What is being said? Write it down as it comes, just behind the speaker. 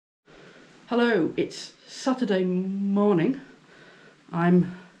Hello, it's Saturday morning.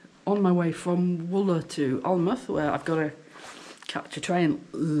 I'm on my way from Wooler to Alnmouth, where I've got to catch a train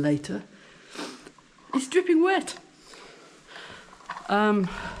later. It's dripping wet.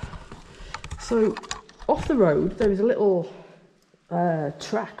 So off the road there is a little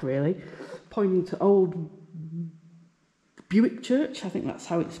track really pointing to old Bewick church. I think that's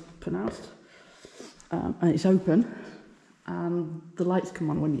how it's pronounced. And it's open and the lights come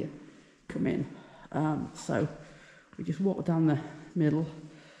on when you come in. So we just walk down the middle.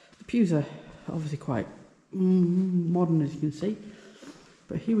 The pews are obviously quite modern, as you can see,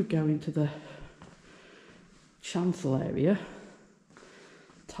 but here we go into the chancel area.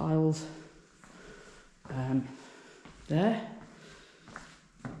 Tiles there,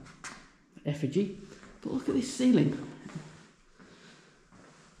 effigy, but look at this ceiling.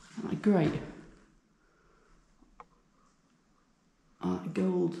 Isn't that great?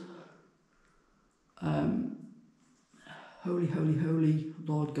 Gold, holy, holy, holy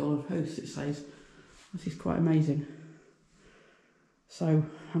Lord God of hosts, it says. This is quite amazing. So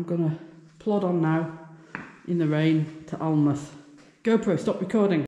I'm gonna plod on now in the rain to Alnmouth. GoPro, stop recording.